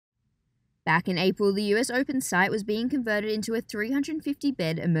Back in April, the US Open site was being converted into a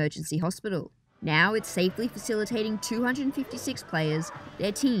 350-bed emergency hospital. Now it's safely facilitating 256 players,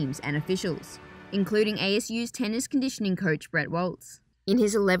 their teams and officials, including ASU's tennis conditioning coach Brett Waltz. In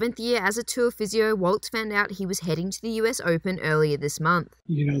his 11th year as a tour physio, Waltz found out he was heading to the US Open earlier this month.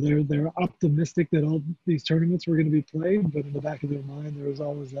 They're optimistic that all these tournaments were going to be played, but in the back of their mind, there was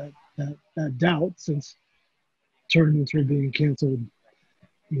always that doubt since tournaments were being canceled,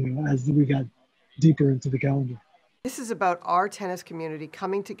 as we got deeper into the calendar. This is about our tennis community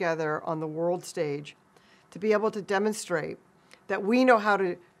coming together on the world stage to be able to demonstrate that we know how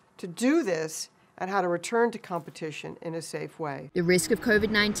to do this and how to return to competition in a safe way. The risk of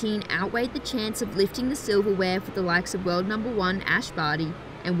COVID-19 outweighed the chance of lifting the silverware for the likes of world number 1 Ash Barty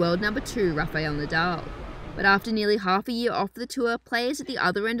and world number 2 Rafael Nadal. But after nearly half a year off the tour, players at the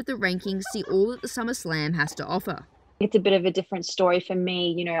other end of the rankings see all that the Summer Slam has to offer. It's a bit of a different story for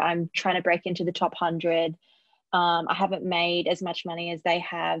me. I'm trying to break into the top 100. I haven't made as much money as they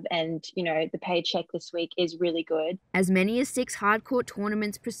have, and the paycheck this week is really good. As many as 6 hardcourt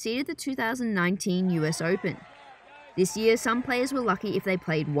tournaments preceded the 2019 US Open. This year, some players were lucky if they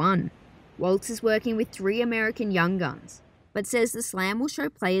played one. Waltz is working with 3 American young guns, but says the Slam will show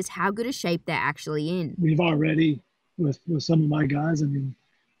players how good a shape they're actually in. We've already, with some of my guys,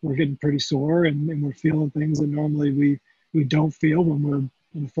 we're getting pretty sore and we're feeling things that normally we don't feel when we're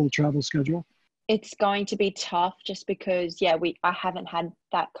in a full travel schedule. It's going to be tough just because, I haven't had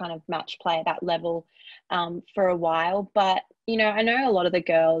that kind of match play at that level for a while. But, I know a lot of the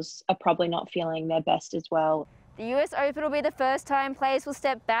girls are probably not feeling their best as well. The US Open will be the first time players will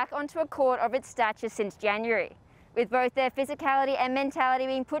step back onto a court of its stature since January. With both their physicality and mentality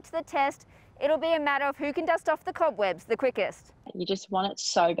being put to the test, it'll be a matter of who can dust off the cobwebs the quickest. You just want it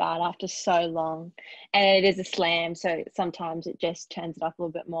so bad after so long. And it is a slam, so sometimes it just turns it up a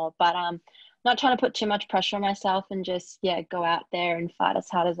little bit more. But not trying to put too much pressure on myself and just, go out there and fight as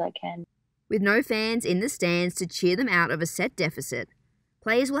hard as I can. With no fans in the stands to cheer them out of a set deficit,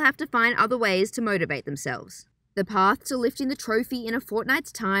 players will have to find other ways to motivate themselves. The path to lifting the trophy in a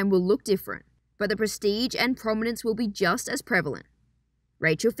fortnight's time will look different, but the prestige and prominence will be just as prevalent.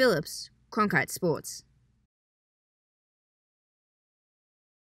 Rachel Phillips, Cronkite Sports.